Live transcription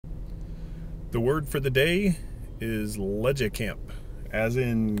The word for the day is LegiCamp, as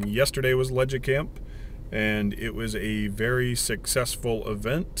in yesterday was LegiCamp, and it was a very successful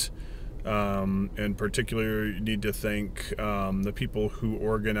event. In particular, you need to thank the people who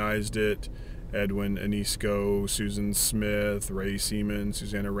organized it: Edwin Anisco, Susan Smith, Ray Seaman,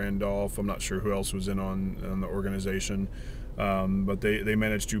 Susanna Randolph. I'm not sure who else was in on the organization, but they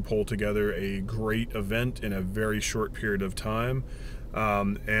managed to pull together a great event in a very short period of time.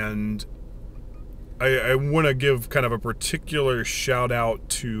 And I want to give kind of a particular shout out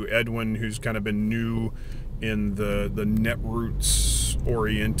to Edwin, who's kind of been new in the Netroots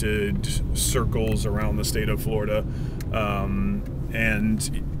oriented circles around the state of Florida.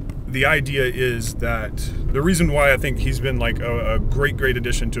 And the idea is that the reason why I think he's been like a great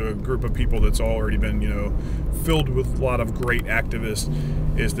addition to a group of people that's already been, filled with a lot of great activists,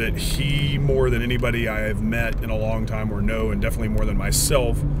 is that he, more than anybody I have met in a long time or know, and definitely more than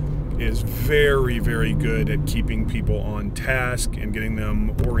myself, is very, very good at keeping people on task and getting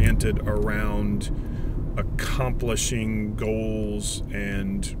them oriented around accomplishing goals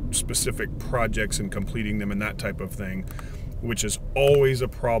and specific projects and completing them and that type of thing, which is always a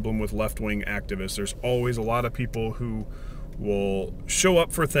problem with left-wing activists. There's always a lot of people who will show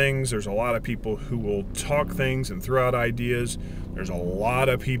up for things. There's a lot of people who will talk things and throw out ideas. There's a lot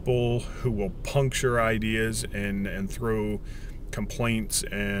of people who will puncture ideas and throw complaints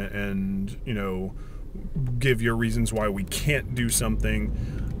and give you reasons why we can't do something,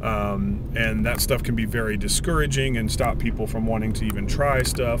 and that stuff can be very discouraging and stop people from wanting to even try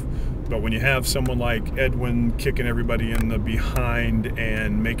stuff. But when you have someone like Edwin kicking everybody in the behind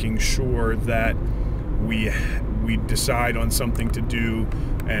and making sure that we decide on something to do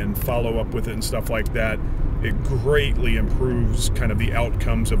and follow up with it and stuff like that, it greatly improves kind of the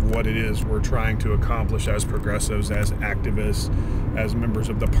outcomes of what it is we're trying to accomplish as progressives, as activists, as members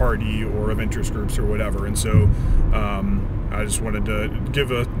of the party or of interest groups or whatever. And so I just wanted to give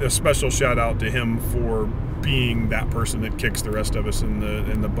a special shout out to him for being that person that kicks the rest of us in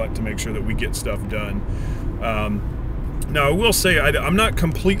the butt to make sure that we get stuff done. Now, I will say I'm not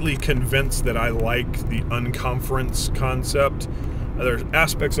completely convinced that I like the unconference concept. There's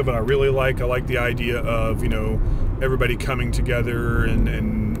aspects of it I really like. I like the idea of, everybody coming together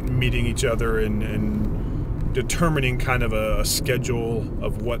and meeting each other and determining kind of a schedule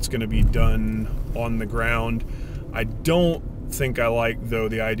of what's going to be done on the ground. I don't think I like, though,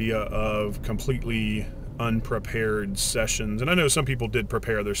 the idea of completely unprepared sessions. And I know some people did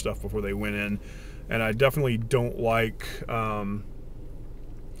prepare their stuff before they went in, and I definitely don't like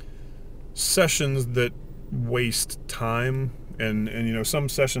sessions that waste time. And some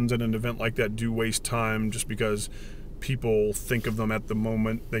sessions at an event like that do waste time just because people think of them at the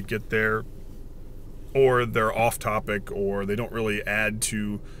moment they get there, or they're off topic, or they don't really add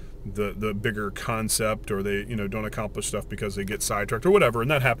to the bigger concept, or they don't accomplish stuff because they get sidetracked or whatever.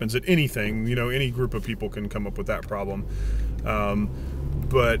 And that happens at anything. Any group of people can come up with that problem.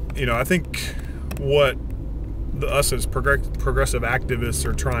 But I think what us as progressive activists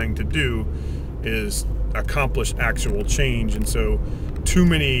are trying to do is accomplish actual change. And so too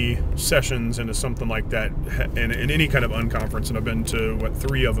many sessions into something like that, and in any kind of unconference, and I've been to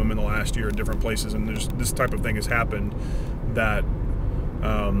 3 of them in the last year in different places, and this type of thing has happened, that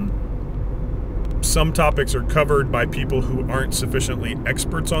some topics are covered by people who aren't sufficiently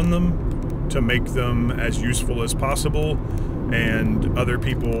experts on them to make them as useful as possible, and other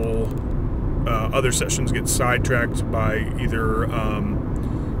people, other sessions get sidetracked by either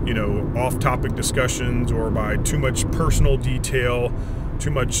off-topic discussions, or by too much personal detail, too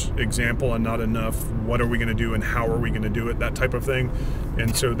much example and not enough what are we going to do and how are we going to do it, that type of thing.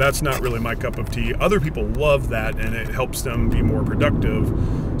 And so that's not really my cup of tea. Other people love that, and it helps them be more productive.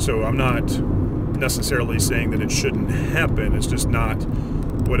 So I'm not necessarily saying that it shouldn't happen. It's just not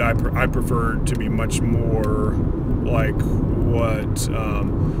what I prefer to be much more like what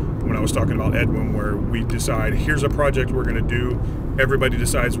when I was talking about Edwin, where we decide, here's a project we're going to do, everybody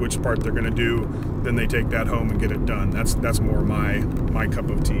decides which part they're going to do, then they take that home and get it done. That's more my cup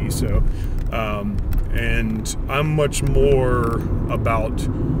of tea. So and I'm much more about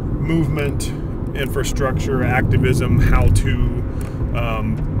movement, infrastructure, activism, how to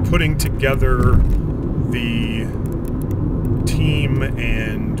putting together the team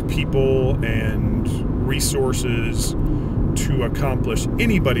and people and resources to accomplish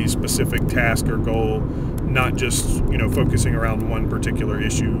anybody's specific task or goal, not just focusing around one particular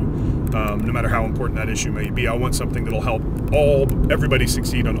issue, no matter how important that issue may be. I want something that'll help everybody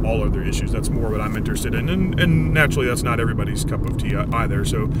succeed on all other issues. That's more what I'm interested in, and naturally that's not everybody's cup of tea either.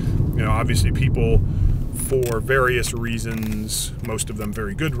 So obviously people for various reasons, most of them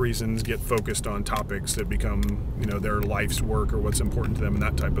very good reasons, get focused on topics that become, you know, their life's work or what's important to them and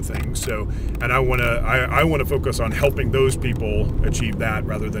that type of thing. So, and I want to focus on helping those people achieve that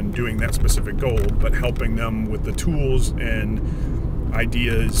rather than doing that specific goal, but helping them with the tools and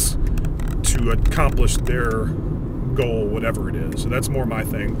ideas to accomplish their goal, whatever it is. So that's more my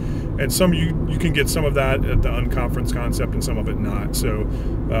thing. And some you can get some of that at the unconference concept and some of it not. So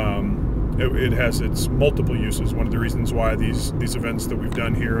it has its multiple uses. One of the reasons why these events that we've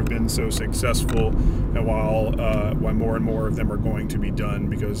done here have been so successful, and why more and more of them are going to be done,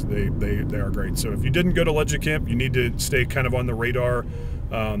 because they are great. So if you didn't go to LegiCamp, you need to stay kind of on the radar.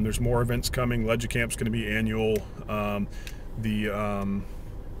 There's more events coming. LegiCamp's going to be annual. The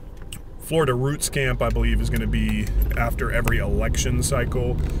Florida Roots Camp, I believe, is going to be after every election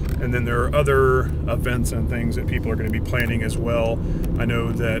cycle. And then there are other events and things that people are going to be planning as well. I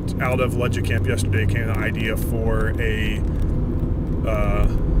know that out of LegiCamp yesterday came an idea for a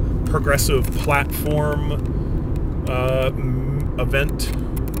progressive platform event.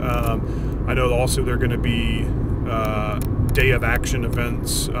 I know also there are going to be day of action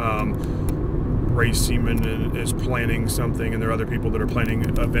events. Ray Seaman is planning something, and there are other people that are planning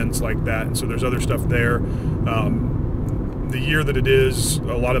events like that, and so there's other stuff there. The year that it is,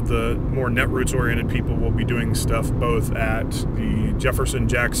 a lot of the more Netroots oriented people will be doing stuff both at the Jefferson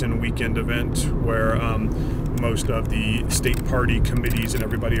Jackson weekend event, where most of the state party committees and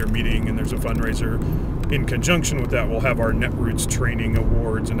everybody are meeting, and there's a fundraiser in conjunction with that. We'll have our Netroots training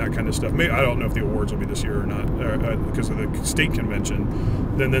awards and that kind of stuff. I don't know if the awards will be this year or not because of the state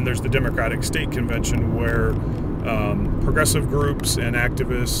convention. Then there's the Democratic State Convention, where progressive groups and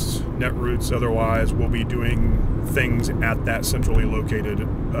activists, Netroots otherwise, will be doing things at that centrally located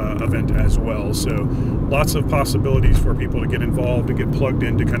event as well. So lots of possibilities for people to get involved, to get plugged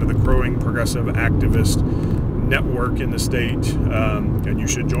into kind of the growing progressive activist network in the state, and you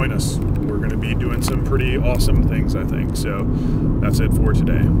should join us. We're going to be doing some pretty awesome things, I think. So that's it for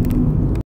today.